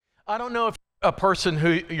I don't know if you're a person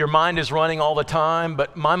who your mind is running all the time,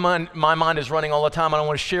 but my mind is running all the time, and I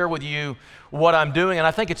want to share with you what I'm doing, and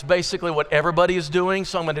I think it's basically what everybody is doing,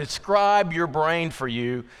 so I'm going to describe your brain for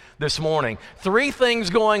you this morning. 3 things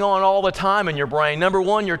going on all the time in your brain. Number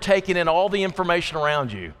 1, you're taking in all the information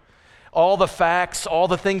around you. All the facts, all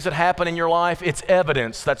the things that happen in your life, it's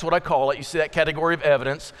evidence. That's what I call it. You see that category of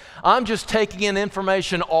evidence. I'm just taking in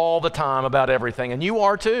information all the time about everything, and you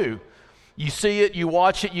are too. You see it, you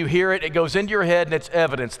watch it, you hear it, it goes into your head, and it's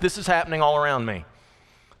evidence. This is happening all around me.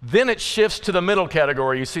 Then it shifts to the middle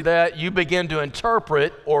category. You see that? You begin to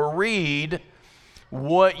interpret or read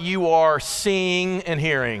what you are seeing and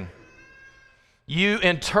hearing. You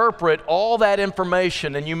interpret all that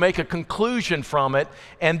information and you make a conclusion from it,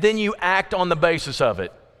 and then you act on the basis of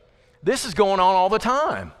it. This is going on all the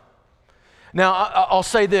time. Now, I'll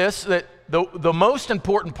say this, that the most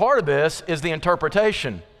important part of this is the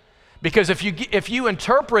interpretation. Because if you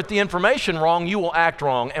interpret the information wrong, you will act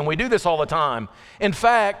wrong, and we do this all the time. In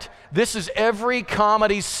fact, this is every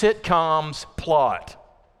comedy sitcom's plot.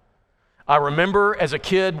 I remember as a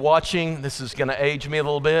kid watching, this is going to age me a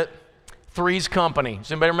little bit, Three's Company.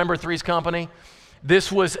 Does anybody remember Three's Company?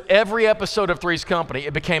 This was every episode of Three's Company.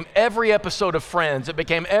 It became every episode of Friends. It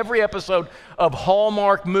became every episode of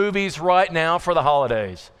Hallmark movies right now for the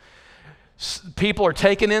holidays. People are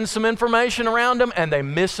taking in some information around them and they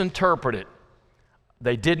misinterpret it.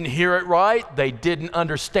 They didn't hear it right, they didn't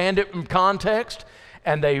understand it in context,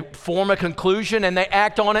 and they form a conclusion and they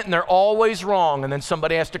act on it and they're always wrong, and then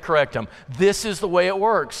somebody has to correct them. This is the way it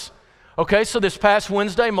works. Okay, so this past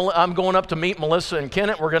Wednesday, I'm going up to meet Melissa and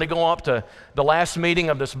Kenneth. We're going to go up to the last meeting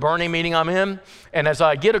of this Bernie meeting I'm in, and as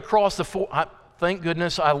I get across thank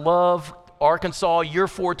goodness, I love Arkansas. Your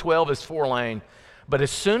 412 is 4-lane. But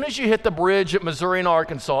as soon as you hit the bridge at Missouri and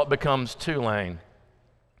Arkansas, it becomes 2-lane.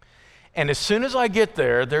 And as soon as I get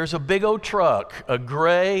there, there's a big old truck, a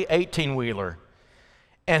gray 18-wheeler.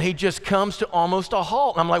 And he just comes to almost a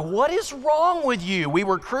halt. And I'm like, what is wrong with you? We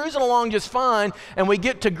were cruising along just fine, and we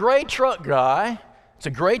get to Gray Truck Guy. It's a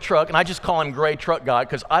gray truck, and I just call him Gray Truck Guy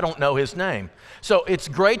because I don't know his name. So it's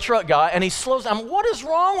Gray Truck Guy, and he slows down. What is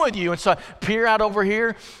wrong with you? And so I peer out over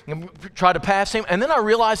here and try to pass him, and then I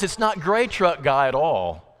realize it's not Gray Truck Guy at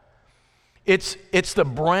all. It's the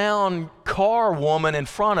brown car woman in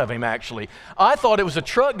front of him, actually. I thought it was a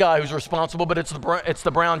truck guy who's responsible, but it's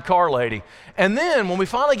the brown car lady. And then when we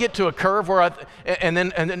finally get to a curve where and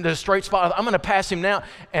then the straight spot, I'm going to pass him now.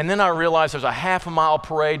 And then I realize there's a half-a-mile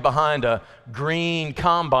parade behind a green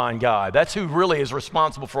combine guy. That's who really is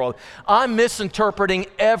responsible for all. I'm misinterpreting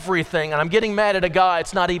everything, and I'm getting mad at a guy.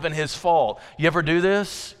 It's not even his fault. You ever do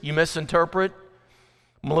this? You misinterpret?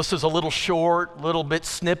 Melissa's a little short, a little bit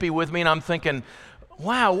snippy with me, and I'm thinking,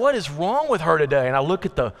 wow, what is wrong with her today? And I look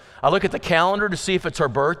at the calendar to see if it's her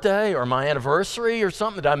birthday or my anniversary or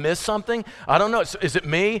something. Did I miss something? I don't know. Is it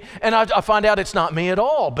me? And I find out it's not me at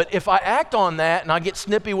all. But if I act on that and I get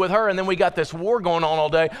snippy with her, and then we got this war going on all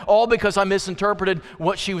day, all because I misinterpreted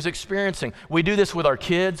what she was experiencing. We do this with our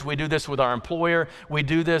kids. We do this with our employer. We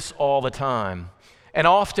do this all the time. And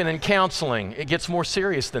often in counseling, it gets more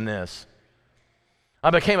serious than this. I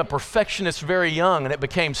became a perfectionist very young, and it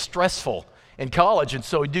became stressful in college. And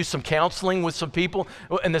so we do some counseling with some people,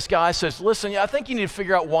 and this guy says, listen, I think you need to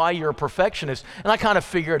figure out why you're a perfectionist. And I kind of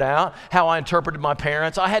figured out how I interpreted my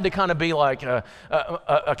parents. I had to kind of be like a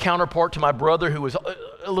counterpart to my brother, who was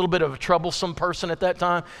a little bit of a troublesome person at that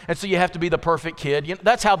time. And so you have to be the perfect kid.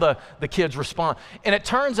 That's how the kids respond. And it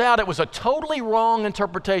turns out it was a totally wrong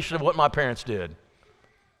interpretation of what my parents did.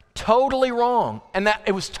 Totally wrong, and that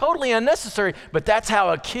it was totally unnecessary, but that's how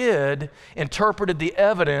a kid interpreted the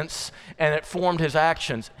evidence, and it formed his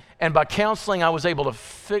actions. And by counseling, I was able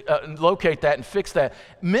to locate that and fix that.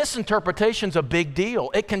 Misinterpretation's a big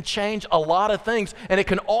deal. It can change a lot of things, and it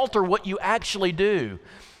can alter what you actually do.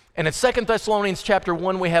 And in 2 Thessalonians chapter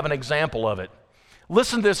 1, we have an example of it.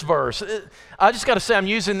 Listen to this verse. I just got to say I'm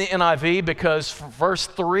using the NIV because verse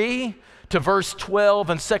 3 to verse 12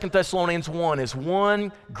 in 2 Thessalonians 1 is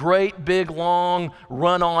one great, big, long,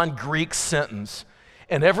 run-on Greek sentence.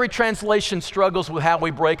 And every translation struggles with how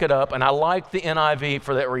we break it up, and I like the NIV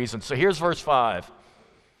for that reason. So here's verse 5.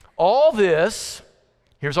 All this,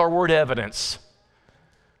 here's our word evidence.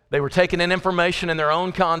 They were taking in information in their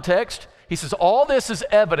own context. He says, all this is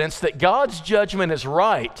evidence that God's judgment is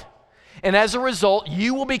right, and as a result,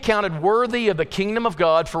 you will be counted worthy of the kingdom of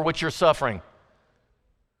God for which you're suffering.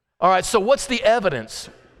 All right, so what's the evidence?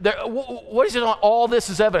 What is it on all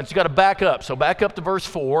this is evidence? You got to back up. So back up to verse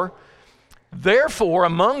 4. Therefore,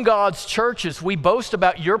 among God's churches, we boast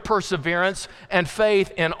about your perseverance and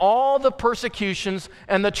faith in all the persecutions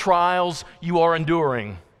and the trials you are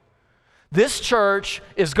enduring. This church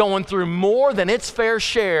is going through more than its fair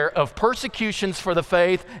share of persecutions for the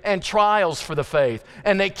faith and trials for the faith.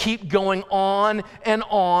 And they keep going on and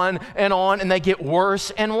on and on, and they get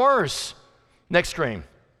worse and worse. Next screen.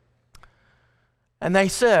 And they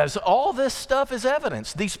says, all this stuff is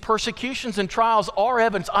evidence. These persecutions and trials are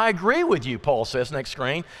evidence. I agree with you, Paul says, next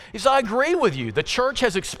screen. He says, I agree with you. The church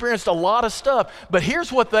has experienced a lot of stuff. But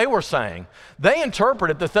here's what they were saying. They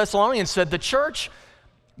interpreted, the Thessalonians said, the church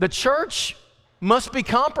must be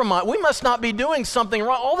compromised. We must not be doing something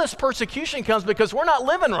wrong. All this persecution comes because we're not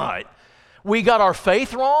living right. We got our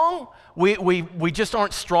faith wrong. We just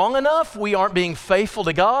aren't strong enough. We aren't being faithful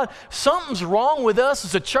to God. Something's wrong with us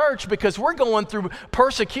as a church because we're going through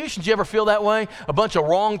persecutions. You ever feel that way? A bunch of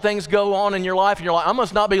wrong things go on in your life and you're like, I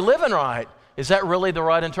must not be living right. Is that really the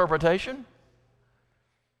right interpretation?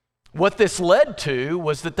 What this led to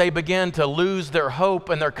was that they began to lose their hope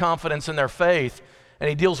and their confidence in their faith. And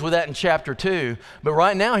he deals with that in chapter 2. But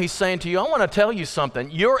right now he's saying to you, I want to tell you something.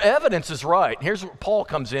 Your evidence is right. Here's where Paul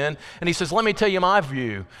comes in and he says, let me tell you my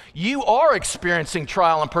view. You are experiencing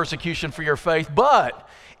trial and persecution for your faith, but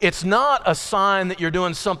it's not a sign that you're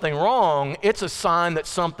doing something wrong. It's a sign that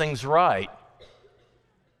something's right.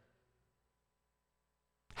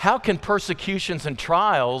 How can persecutions and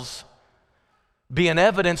trials be an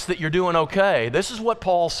evidence that you're doing okay? This is what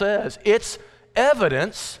Paul says. It's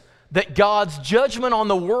evidence that God's judgment on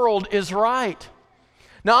the world is right.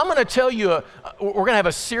 Now, I'm going to tell you, we're going to have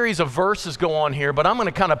a series of verses go on here, but I'm going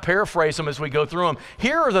to kind of paraphrase them as we go through them.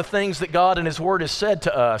 Here are the things that God in His Word has said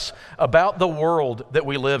to us about the world that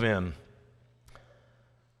we live in.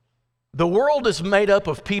 The world is made up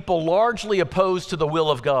of people largely opposed to the will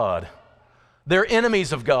of God. They're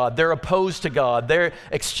enemies of God. They're opposed to God. They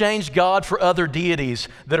exchange God for other deities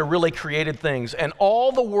that are really created things. And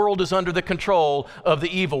all the world is under the control of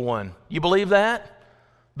the evil one. You believe that?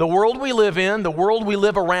 The world we live in, the world we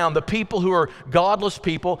live around, the people who are godless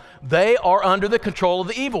people, they are under the control of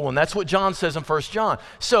the evil one. That's what John says in 1 John.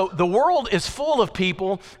 So the world is full of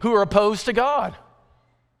people who are opposed to God.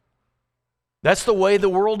 That's the way the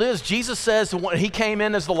world is. Jesus says when He came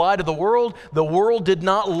in as the light of the world did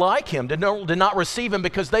not like Him, did not receive Him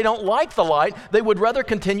because they don't like the light. They would rather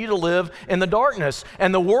continue to live in the darkness.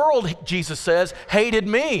 And the world, Jesus says, hated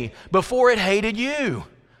me before it hated you.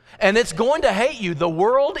 And it's going to hate you. The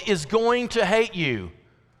world is going to hate you.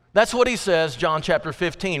 That's what He says, John chapter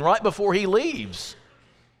 15, right before He leaves.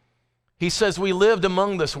 He says we lived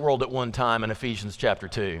among this world at one time in Ephesians chapter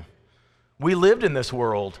 2. We lived in this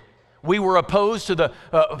world. We were opposed to the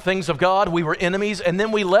things of God. We were enemies. And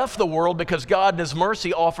then we left the world because God in His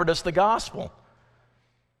mercy offered us the gospel.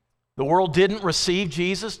 The world didn't receive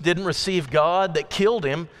Jesus, didn't receive God, that killed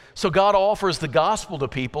Him. So God offers the gospel to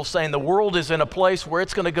people, saying the world is in a place where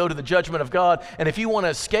it's going to go to the judgment of God. And if you want to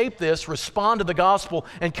escape this, respond to the gospel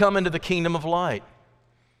and come into the kingdom of light.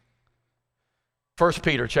 1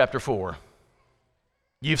 Peter chapter 4.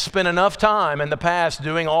 You've spent enough time in the past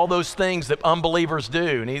doing all those things that unbelievers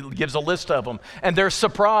do, and he gives a list of them. And they're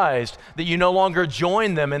surprised that you no longer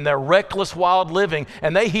join them in their reckless, wild living,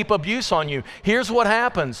 and they heap abuse on you. Here's what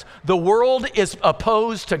happens. The world is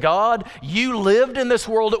opposed to God. You lived in this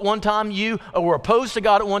world at one time. You were opposed to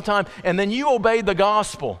God at one time, and then you obeyed the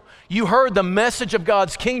gospel. You heard the message of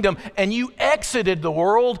God's kingdom, and you exited the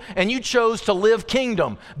world, and you chose to live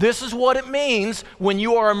kingdom. This is what it means when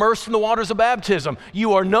you are immersed in the waters of baptism.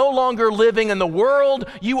 You are no longer living in the world.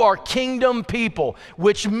 You are kingdom people,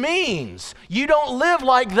 which means you don't live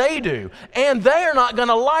like they do, and they are not going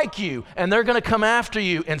to like you, and they're going to come after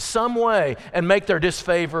you in some way and make their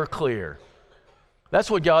disfavor clear. That's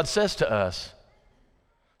what God says to us.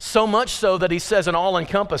 So much so that He says an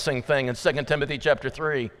all-encompassing thing in 2 Timothy chapter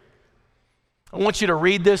 3. I want you to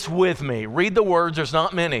read this with me. Read the words, there's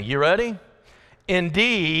not many. You ready?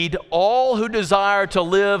 Indeed, all who desire to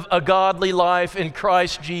live a godly life in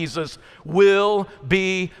Christ Jesus will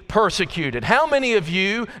be persecuted. How many of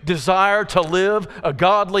you desire to live a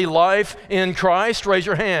godly life in Christ? Raise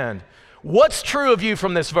your hand. What's true of you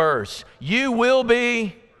from this verse? You will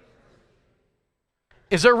be.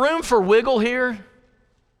 Is there room for wiggle here?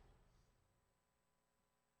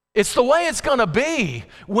 It's the way it's going to be.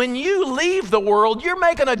 When you leave the world, you're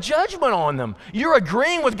making a judgment on them. You're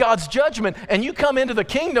agreeing with God's judgment, and you come into the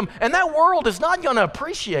kingdom, and that world is not going to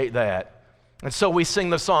appreciate that. And so we sing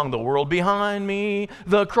the song, the world behind me,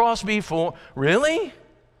 the cross before. Really?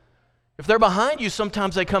 If they're behind you,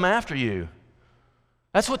 sometimes they come after you.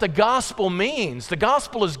 That's what the gospel means. The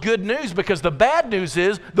gospel is good news because the bad news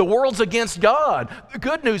is the world's against God. The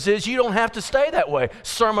good news is you don't have to stay that way.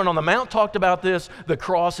 Sermon on the Mount talked about this. The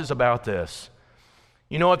cross is about this.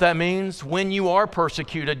 You know what that means? When you are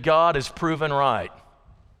persecuted, God is proven right.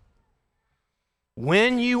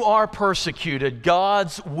 When you are persecuted,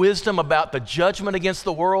 God's wisdom about the judgment against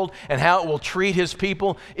the world and how it will treat his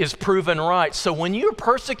people is proven right. So when you're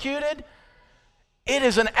persecuted, it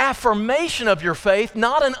is an affirmation of your faith,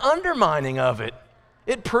 not an undermining of it.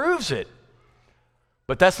 It proves it.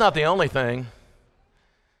 But that's not the only thing.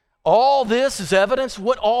 All this is evidence.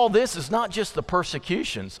 What all this is not just the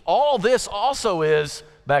persecutions. All this also is,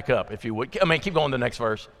 back up if you would. Keep going to the next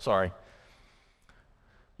verse. Sorry.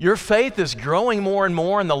 Your faith is growing more and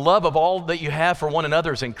more, and the love of all that you have for one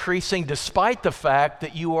another is increasing despite the fact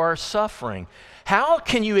that you are suffering. How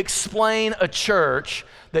can you explain a church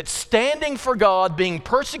that's standing for God, being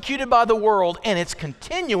persecuted by the world, and it's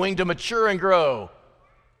continuing to mature and grow?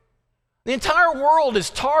 The entire world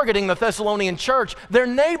is targeting the Thessalonian church. Their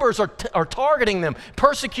neighbors are targeting them,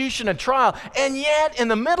 persecution and trial. And yet, in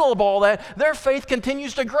the middle of all that, their faith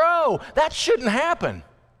continues to grow. That shouldn't happen.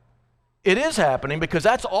 It is happening because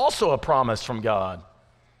that's also a promise from God.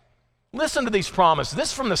 Listen to these promises. This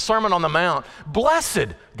is from the Sermon on the Mount. Blessed,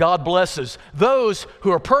 God blesses, those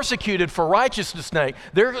who are persecuted for righteousness' sake.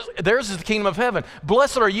 Theirs is the kingdom of heaven.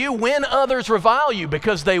 Blessed are you when others revile you,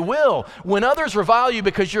 because they will. When others revile you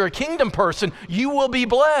because you're a kingdom person, you will be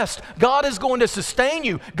blessed. God is going to sustain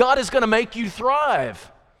you. God is going to make you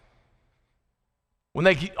thrive. When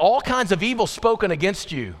they get all kinds of evil spoken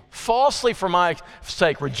against you, falsely for my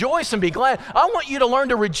sake, rejoice and be glad. I want you to learn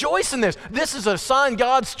to rejoice in this. This is a sign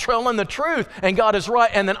God's telling the truth and God is right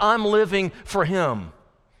and that I'm living for him.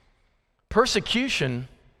 Persecution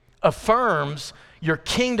affirms your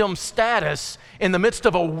kingdom status in the midst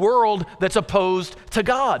of a world that's opposed to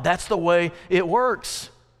God. That's the way it works.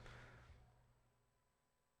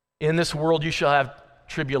 In this world you shall have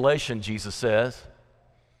tribulation, Jesus says.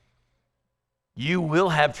 You will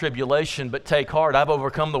have tribulation, but take heart. I've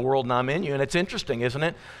overcome the world and I'm in you. And it's interesting, isn't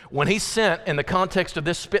it? When he sent, in the context of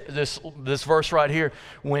this verse right here,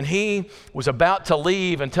 when he was about to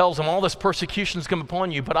leave and tells them all this persecution's come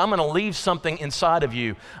upon you, but I'm going to leave something inside of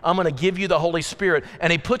you. I'm going to give you the Holy Spirit.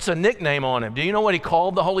 And he puts a nickname on him. Do you know what he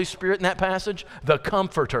called the Holy Spirit in that passage? The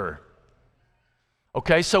Comforter.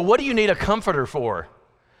 Okay, so what do you need a comforter for?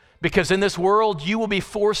 Because in this world, you will be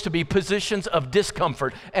forced to be positions of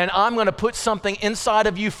discomfort. And I'm going to put something inside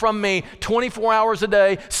of you from me 24 hours a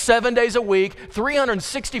day, 7 days a week,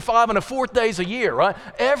 365 and a fourth days a year, right?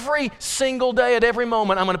 Every single day at every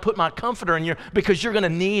moment, I'm going to put my comforter in you because you're going to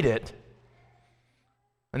need it.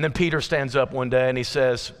 And then Peter stands up one day and he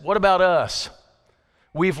says, what about us?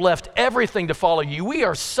 We've left everything to follow you. We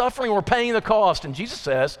are suffering. We're paying the cost. And Jesus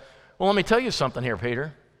says, well, let me tell you something here,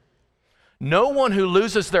 Peter. No one who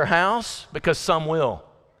loses their house, because some will.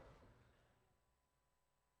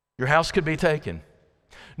 Your house could be taken.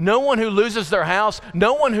 No one who loses their house,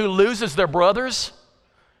 no one who loses their brothers,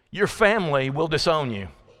 your family will disown you.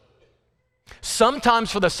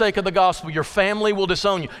 Sometimes for the sake of the gospel, your family will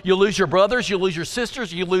disown you. You'll lose your brothers, you'll lose your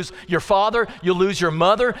sisters, you'll lose your father, you'll lose your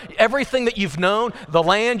mother, everything that you've known, the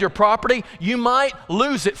land, your property, you might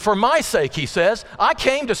lose it for my sake, he says. I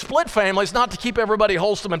came to split families, not to keep everybody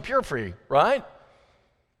wholesome and pure for you, right?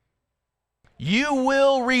 You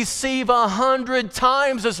will receive 100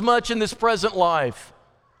 times as much in this present life.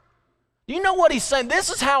 You know what he's saying? This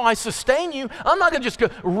is how I sustain you. I'm not going to just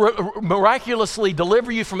miraculously deliver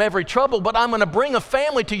you from every trouble, but I'm going to bring a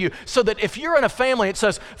family to you so that if you're in a family, it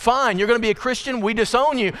says, fine, you're going to be a Christian, we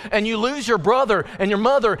disown you, and you lose your brother and your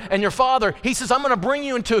mother and your father. He says, I'm going to bring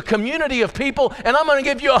you into a community of people, and I'm going to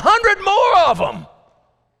give you 100 more of them.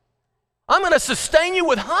 I'm going to sustain you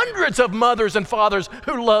with hundreds of mothers and fathers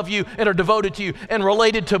who love you and are devoted to you and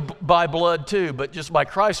related to by blood too, but just by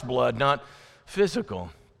Christ's blood, not physical.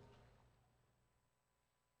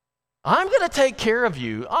 I'm going to take care of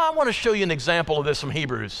you. I want to show you an example of this from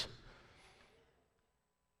Hebrews.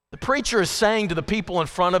 The preacher is saying to the people in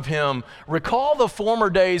front of him, recall the former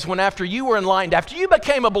days when after you were enlightened, after you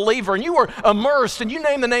became a believer and you were immersed and you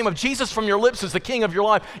named the name of Jesus from your lips as the King of your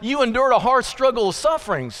life, you endured a hard struggle of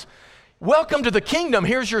sufferings. Welcome to the kingdom.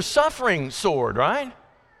 Here's your suffering sword, right?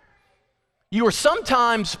 You were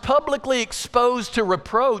sometimes publicly exposed to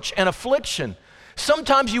reproach and affliction.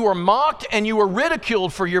 Sometimes you were mocked and you were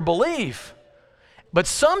ridiculed for your belief. But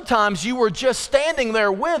sometimes you were just standing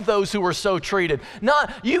there with those who were so treated.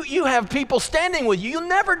 You have people standing with you. You'll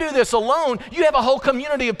never do this alone. You have a whole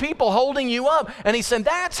community of people holding you up. And he said,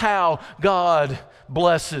 that's how God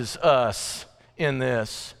blesses us in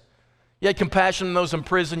this. You had compassion on those in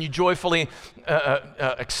prison. You joyfully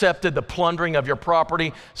accepted the plundering of your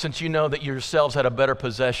property since you know that you yourselves had a better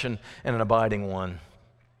possession and an abiding one.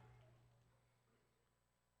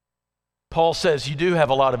 Paul says you do have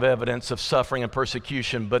a lot of evidence of suffering and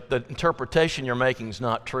persecution, but the interpretation you're making is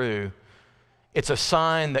not true. It's a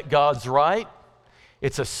sign that God's right.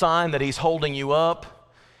 It's a sign that He's holding you up.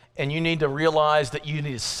 And you need to realize that you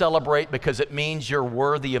need to celebrate because it means you're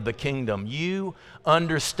worthy of the kingdom. You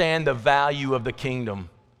understand the value of the kingdom.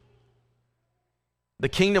 The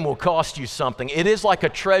kingdom will cost you something. It is like a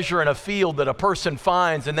treasure in a field that a person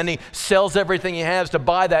finds and then he sells everything he has to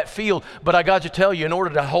buy that field. But I got to tell you, in order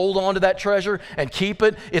to hold on to that treasure and keep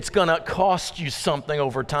it, it's going to cost you something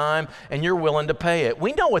over time and you're willing to pay it.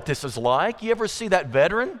 We know what this is like. You ever see that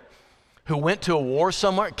veteran who went to a war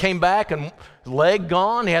somewhere, came back and leg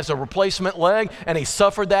gone, he has a replacement leg, and he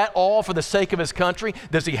suffered that all for the sake of his country?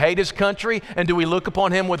 Does he hate his country? And do we look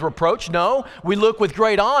upon him with reproach? No, we look with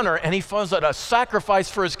great honor, and he was a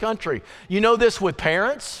sacrifice for his country. You know this with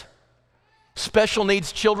parents? Special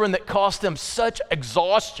needs children that cost them such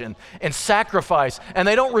exhaustion and sacrifice, and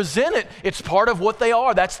they don't resent it. It's part of what they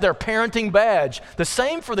are. That's their parenting badge. The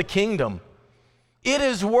same for the kingdom. It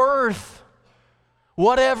is worth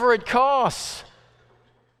whatever it costs.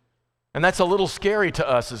 And that's a little scary to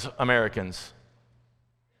us as Americans.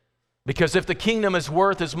 Because if the kingdom is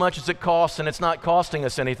worth as much as it costs and it's not costing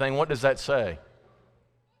us anything, what does that say?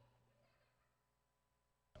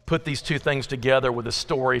 Put these two things together with a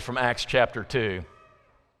story from Acts chapter 2.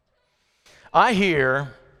 I hear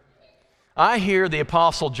the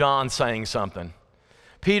Apostle John saying something.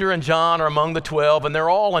 Peter and John are among the 12, and they're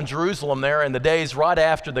all in Jerusalem there in the days right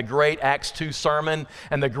after the great Acts 2 sermon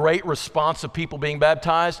and the great response of people being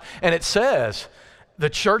baptized. And it says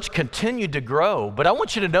the church continued to grow. But I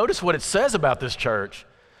want you to notice what it says about this church.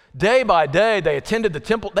 Day by day, they attended the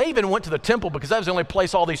temple. They even went to the temple because that was the only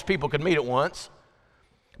place all these people could meet at once.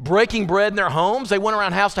 Breaking bread in their homes. They went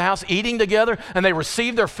around house to house eating together, and they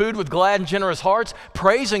received their food with glad and generous hearts,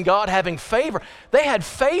 praising God, having favor. They had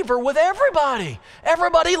favor with everybody.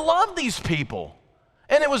 Everybody loved these people.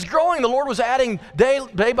 And it was growing. The Lord was adding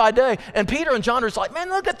day by day. And Peter and John are just like, man,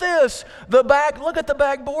 look at this. Look at the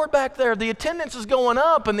back board back there. The attendance is going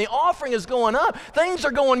up and the offering is going up. Things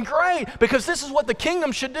are going great because this is what the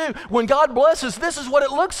kingdom should do. When God blesses, this is what it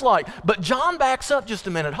looks like. But John backs up just a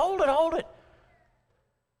minute. Hold it.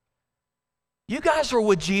 You guys were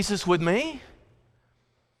with Jesus with me.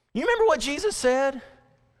 You remember what Jesus said?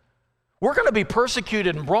 We're going to be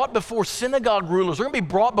persecuted and brought before synagogue rulers. We're going to be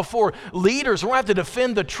brought before leaders. We're going to have to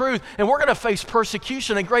defend the truth. And we're going to face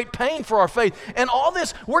persecution and great pain for our faith. And all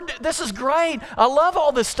this, this is great. I love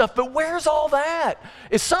all this stuff, but where's all that?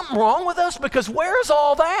 Is something wrong with us? Because where's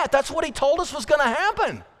all that? That's what he told us was going to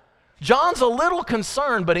happen. John's a little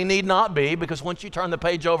concerned, but he need not be, because once you turn the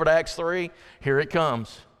page over to Acts 3, here it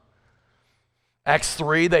comes. Acts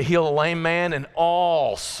 3, they heal a lame man and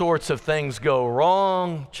all sorts of things go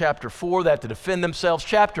wrong. Chapter 4, they have to defend themselves.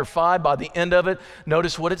 Chapter 5, by the end of it,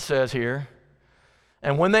 notice what it says here.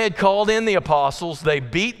 And when they had called in the apostles, they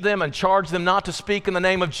beat them and charged them not to speak in the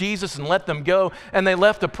name of Jesus and let them go. And they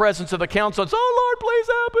left the presence of the council and said, oh Lord, please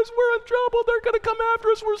help us. We're in trouble. They're going to come after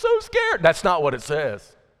us. We're so scared. That's not what it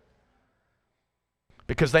says.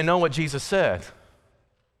 Because they know what Jesus said.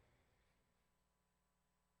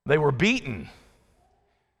 They were beaten.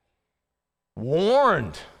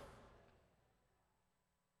 Warned.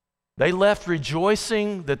 They left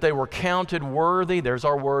rejoicing that they were counted worthy, there's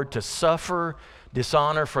our word, to suffer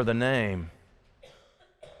dishonor for the name.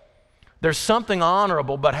 There's something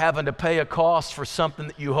honorable about having to pay a cost for something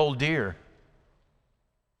that you hold dear.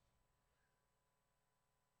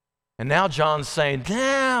 And now John's saying,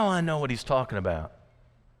 now I know what he's talking about.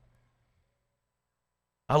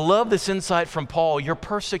 I love this insight from Paul. Your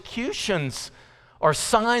persecutions are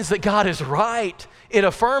signs that God is right. It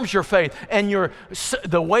affirms your faith. And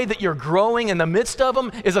the way that you're growing in the midst of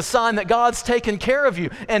them is a sign that God's taken care of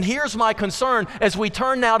you. And here's my concern as we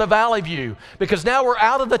turn now to Valley View, because now we're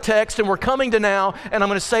out of the text and we're coming to now, and I'm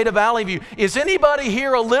going to say to Valley View, is anybody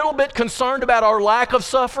here a little bit concerned about our lack of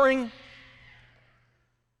suffering?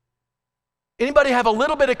 Anybody have a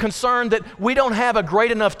little bit of concern that we don't have a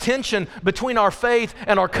great enough tension between our faith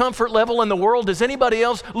and our comfort level in the world? Does anybody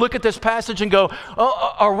else look at this passage and go,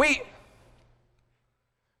 oh, are we?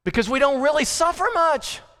 Because we don't really suffer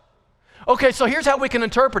much. Okay, so here's how we can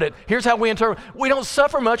interpret it. Here's how we interpret it. We don't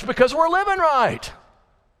suffer much because we're living right.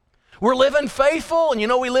 We're living faithful,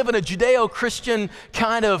 and we live in a Judeo-Christian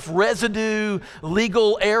kind of residue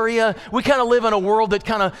legal area. We kind of live in a world that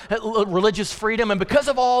kind of religious freedom, and because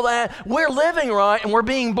of all that, we're living right and we're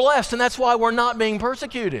being blessed, and that's why we're not being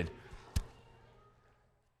persecuted.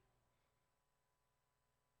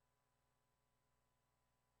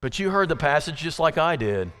 But you heard the passage just like I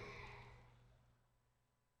did.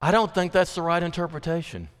 I don't think that's the right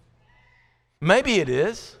interpretation. Maybe it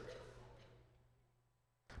is.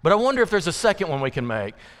 But I wonder if there's a second one we can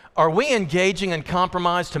make. Are we engaging in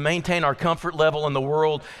compromise to maintain our comfort level in the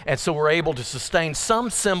world, and so we're able to sustain some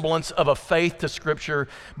semblance of a faith to Scripture,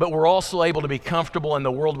 but we're also able to be comfortable in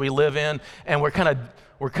the world we live in, and we're kind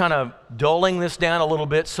of dulling this down a little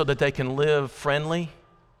bit so that they can live friendly?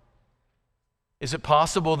 Is it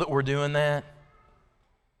possible that we're doing that?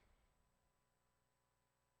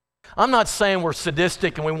 I'm not saying we're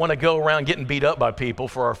sadistic and we want to go around getting beat up by people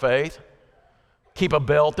for our faith. Keep a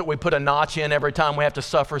belt that we put a notch in every time we have to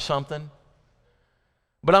suffer something.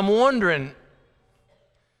 But I'm wondering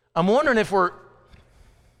if we're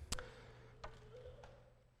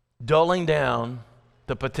dulling down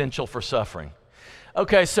the potential for suffering.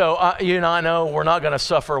 Okay, so I know we're not going to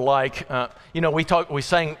suffer like, we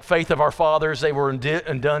sang Faith of Our Fathers. They were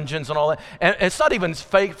in dungeons and all that. And it's not even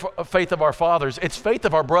faith of our fathers. It's faith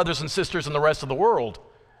of our brothers and sisters in the rest of the world.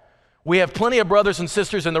 We have plenty of brothers and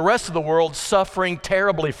sisters in the rest of the world suffering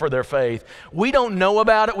terribly for their faith. We don't know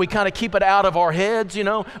about it. We kind of keep it out of our heads,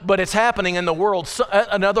 but it's happening in the world.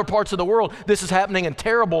 In other parts of the world, this is happening in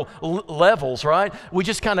terrible levels, right? We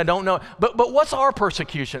just kind of don't know. But what's our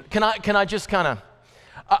persecution? Can I just kind of...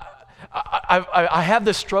 I have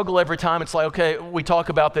this struggle every time. It's like, okay, we talk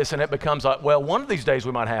about this and it becomes like, well, one of these days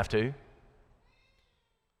we might have to.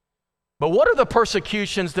 But what are the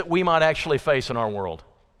persecutions that we might actually face in our world?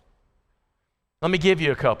 Let me give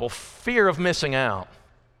you a couple. Fear of missing out.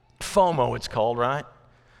 FOMO, it's called, right?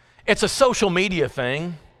 It's a social media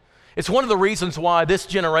thing. It's one of the reasons why this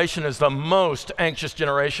generation is the most anxious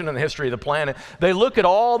generation in the history of the planet. They look at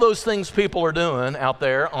all those things people are doing out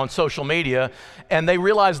there on social media, and they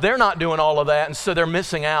realize they're not doing all of that, and so they're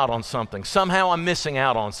missing out on something. Somehow I'm missing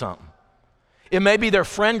out on something. It may be their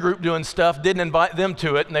friend group doing stuff, didn't invite them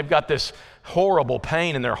to it, and they've got this horrible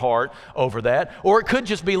pain in their heart over that. Or it could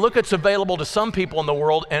just be, look, it's available to some people in the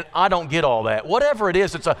world, and I don't get all that. Whatever it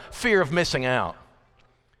is, it's a fear of missing out.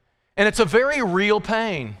 And it's a very real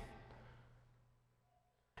pain.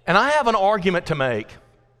 And I have an argument to make.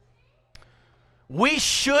 We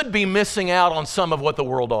should be missing out on some of what the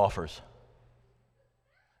world offers.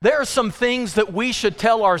 There are some things that we should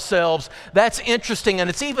tell ourselves, that's interesting and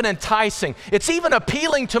it's even enticing. It's even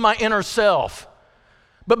appealing to my inner self.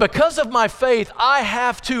 But because of my faith, I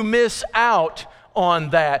have to miss out on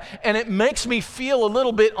that. And it makes me feel a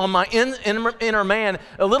little bit on my inner man,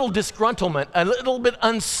 a little disgruntlement, a little bit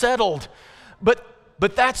unsettled.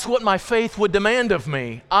 But that's what my faith would demand of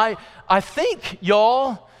me. I think,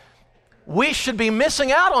 y'all, we should be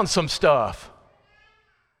missing out on some stuff.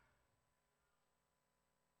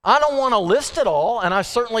 I don't want to list it all, and I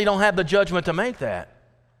certainly don't have the judgment to make that.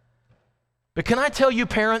 But can I tell you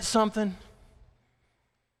parents something?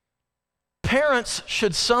 Parents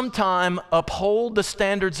should sometime uphold the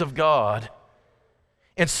standards of God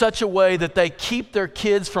in such a way that they keep their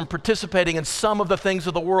kids from participating in some of the things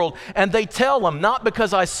of the world. And they tell them, not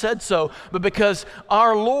because I said so, but because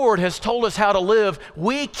our Lord has told us how to live.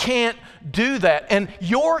 We can't do that. And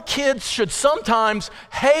your kids should sometimes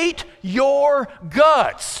hate your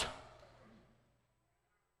guts.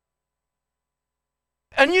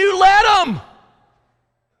 And you let them.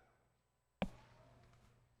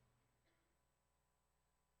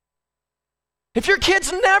 If your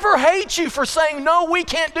kids never hate you for saying, no, we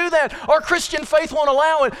can't do that, our Christian faith won't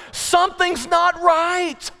allow it, something's not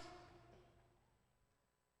right.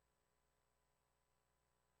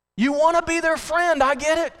 You want to be their friend, I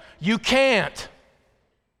get it. You can't.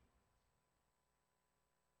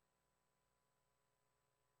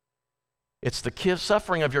 It's the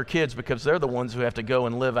suffering of your kids because they're the ones who have to go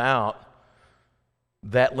and live out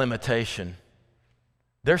that limitation.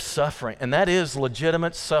 They're suffering, and that is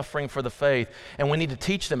legitimate suffering for the faith, and we need to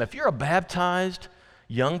teach them. If you're a baptized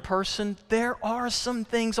young person, there are some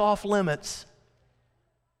things off limits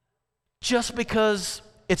just because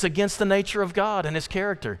it's against the nature of God and His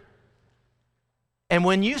character. And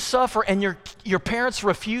when you suffer and your parents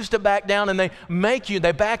refuse to back down and they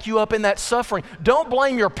back you up in that suffering, don't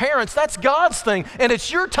blame your parents. That's God's thing. And it's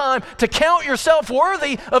your time to count yourself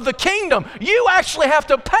worthy of the kingdom. You actually have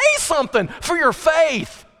to pay something for your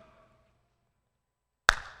faith.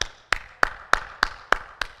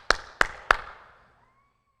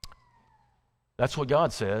 That's what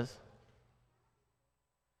God says.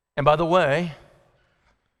 And by the way,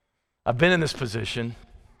 I've been in this position,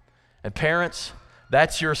 and parents,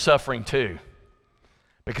 that's your suffering too.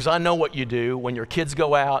 Because I know what you do when your kids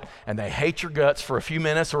go out and they hate your guts for a few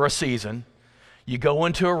minutes or a season. You go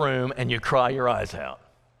into a room and you cry your eyes out.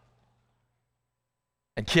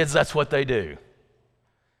 And kids, that's what they do.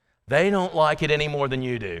 They don't like it any more than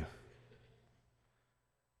you do.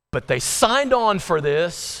 But they signed on for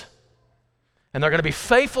this, and they're going to be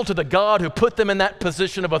faithful to the God who put them in that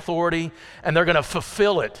position of authority, and they're going to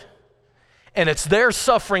fulfill it. And it's their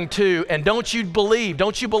suffering too. And don't you believe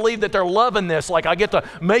that they're loving this like I get to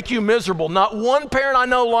make you miserable. Not one parent I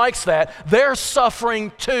know likes that. They're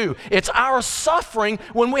suffering too. It's our suffering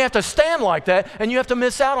when we have to stand like that and you have to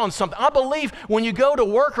miss out on something. I believe when you go to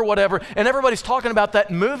work or whatever and everybody's talking about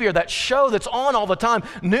that movie or that show that's on all the time,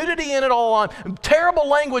 nudity in it all on, terrible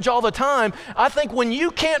language all the time, I think when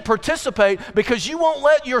you can't participate because you won't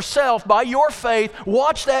let yourself, by your faith,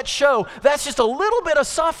 watch that show, that's just a little bit of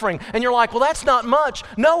suffering. And you're like, well, that's not much.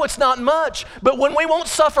 No, it's not much. But when we won't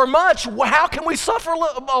suffer much, how can we suffer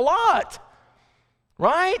a lot?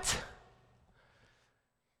 Right?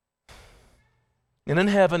 And in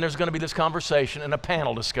heaven, there's going to be this conversation and a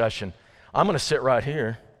panel discussion. I'm going to sit right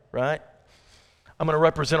here, right? I'm going to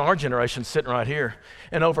represent our generation sitting right here.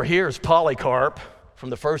 And over here is Polycarp from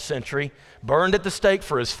the first century, burned at the stake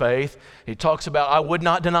for his faith. He talks about, I would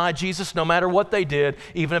not deny Jesus no matter what they did,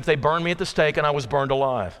 even if they burned me at the stake and I was burned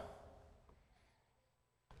alive.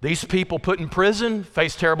 These people put in prison,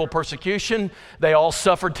 faced terrible persecution. They all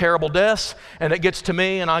suffered terrible deaths. And it gets to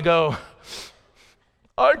me and I go,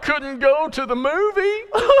 I couldn't go to the movie.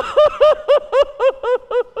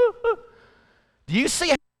 Do you see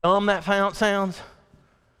how dumb that sounds?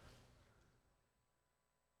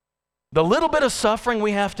 The little bit of suffering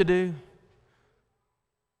we have to do,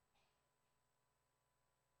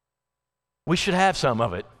 we should have some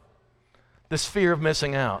of it. This fear of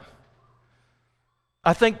missing out.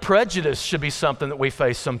 I think prejudice should be something that we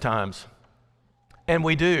face sometimes, and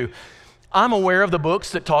we do. I'm aware of the books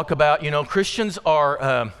that talk about, Christians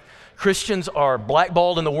are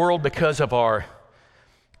blackballed in the world because of our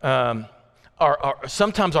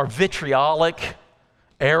sometimes our vitriolic,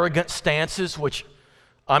 arrogant stances, which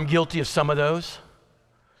I'm guilty of some of those.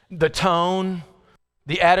 The tone,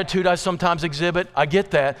 the attitude I sometimes exhibit, I get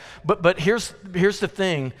that. But here's the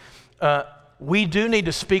thing. We do need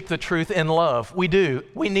to speak the truth in love. We do.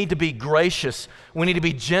 We need to be gracious. We need to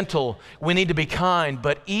be gentle. We need to be kind.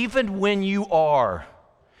 But even when you're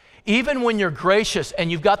gracious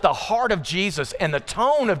and you've got the heart of Jesus and the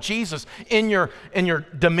tone of Jesus in your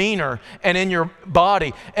demeanor and in your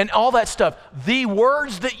body and all that stuff, the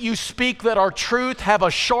words that you speak that are truth have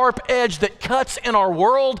a sharp edge that cuts in our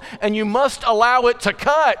world, and you must allow it to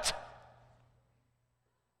cut.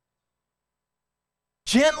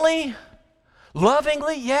 Gently,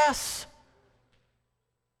 lovingly, yes.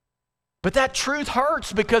 But that truth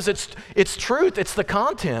hurts because it's truth, it's the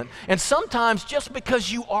content. And sometimes just because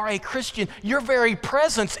you are a Christian, your very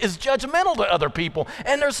presence is judgmental to other people,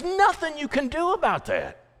 and there's nothing you can do about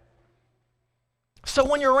that. So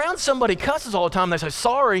when you're around somebody who cusses all the time, they say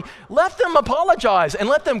sorry, let them apologize and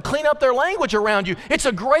let them clean up their language around you. It's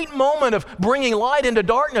a great moment of bringing light into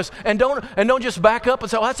darkness, and don't just back up and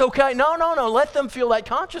say, oh, that's okay. No, let them feel that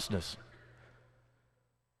consciousness.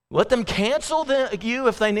 Let them cancel you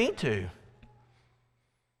if they need to.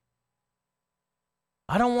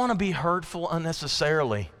 I don't want to be hurtful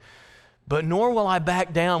unnecessarily, but nor will I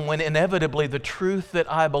back down when inevitably the truth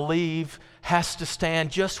that I believe has to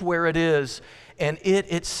stand just where it is, and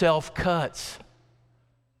it itself cuts.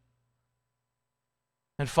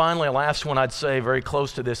 And finally, a last one I'd say very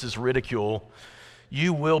close to this is ridicule.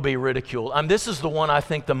 You will be ridiculed. This is the one I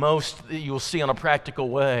think the most that you'll see in a practical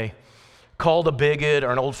way. Called a bigot or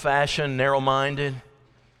an old-fashioned, narrow-minded.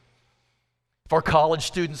 If our college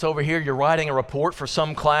students over here, you're writing a report for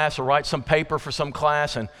some class or write some paper for some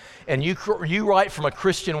class, and you write from a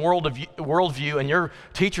Christian worldview, and your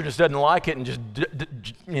teacher just doesn't like it and just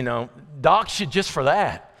docks you just for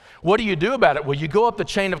that. What do you do about it? Well, you go up the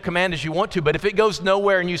chain of command as you want to, but if it goes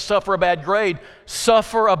nowhere and you suffer a bad grade,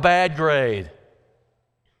 suffer a bad grade.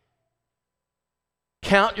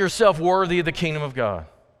 Count yourself worthy of the kingdom of God.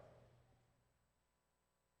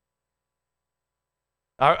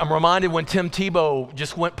 I'm reminded when Tim Tebow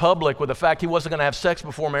just went public with the fact he wasn't going to have sex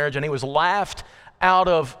before marriage, and he was laughed out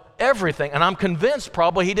of everything. And I'm convinced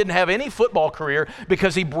probably he didn't have any football career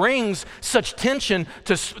because he brings such tension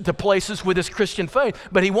to places with his Christian faith.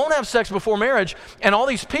 But he won't have sex before marriage, and all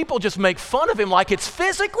these people just make fun of him like it's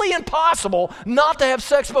physically impossible not to have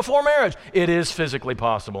sex before marriage. It is physically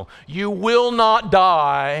possible. You will not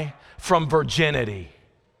die from virginity.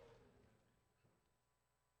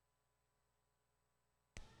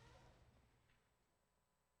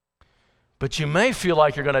 But you may feel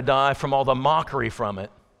like you're going to die from all the mockery from it.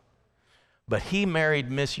 But he married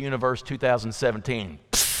Miss Universe 2017.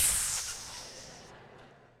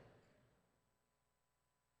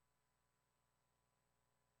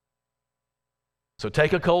 So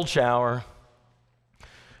take a cold shower,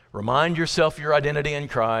 Remind yourself your identity in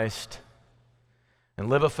Christ and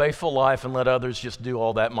live a faithful life and let others just do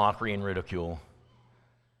all that mockery and ridicule.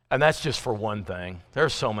 And that's just for one thing. There are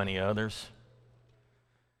so many others.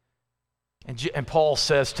 And Paul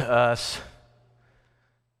says to us,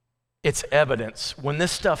 it's evidence. When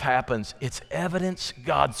this stuff happens, it's evidence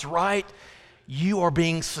God's right. You are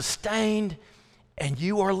being sustained and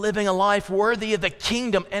you are living a life worthy of the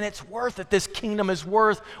kingdom, and it's worth it. This kingdom is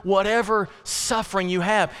worth whatever suffering you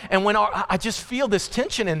have. And when I just feel this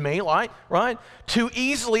tension in me, right? Too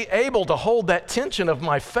easily able to hold that tension of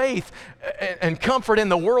my faith and comfort in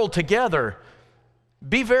the world together.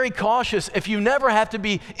 Be very cautious if you never have to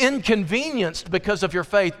be inconvenienced because of your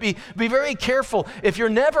faith. Be very careful if you're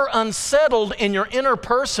never unsettled in your inner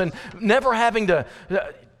person, never having to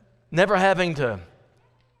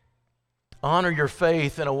honor your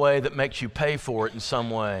faith in a way that makes you pay for it in some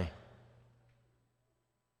way.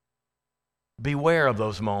 Beware of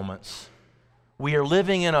those moments. We are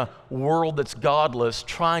living in a world that's godless,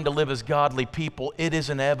 trying to live as godly people. It is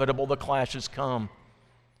inevitable the clashes come.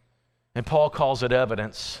 And Paul calls it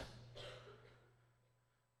evidence.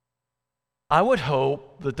 I would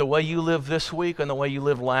hope that the way you live this week and the way you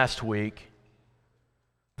lived last week,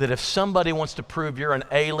 that if somebody wants to prove you're an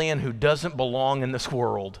alien who doesn't belong in this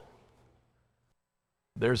world,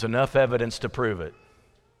 there's enough evidence to prove it.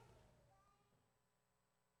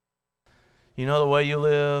 You know the way you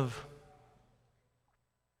live?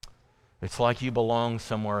 It's like you belong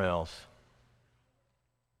somewhere else.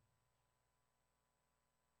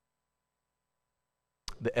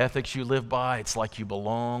 The ethics you live by, it's like you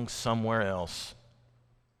belong somewhere else.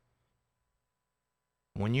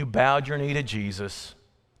 When you bowed your knee to Jesus,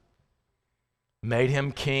 made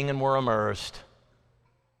him king and were immersed,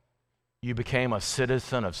 you became a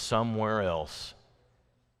citizen of somewhere else.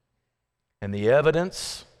 And the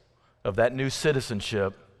evidence of that new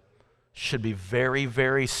citizenship should be very,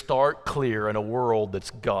 very stark clear in a world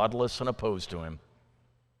that's godless and opposed to him.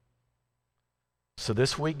 So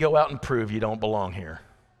this week, go out and prove you don't belong here.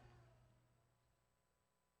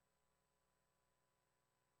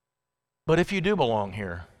 But if you do belong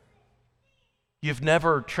here, you've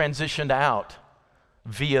never transitioned out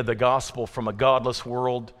via the gospel from a godless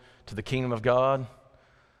world to the kingdom of God.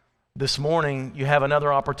 This morning, you have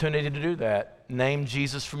another opportunity to do that. Name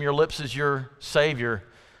Jesus from your lips as your Savior.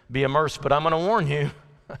 Be immersed. But I'm going to warn you,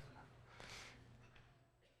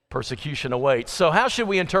 persecution awaits. So how should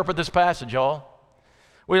we interpret this passage, y'all?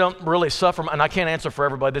 We don't really suffer, and I can't answer for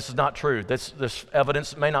everybody. This is not true. This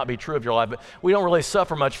evidence may not be true of your life, but we don't really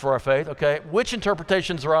suffer much for our faith, okay? Which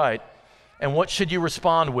interpretation's right, and what should you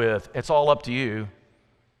respond with? It's all up to you.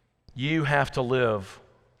 You have to live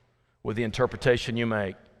with the interpretation you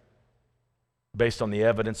make based on the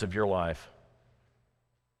evidence of your life.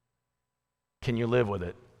 Can you live with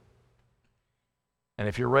it? And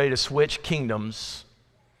if you're ready to switch kingdoms,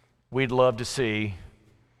 we'd love to see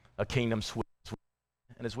a kingdom switch.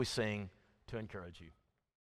 And as we sing, to encourage you.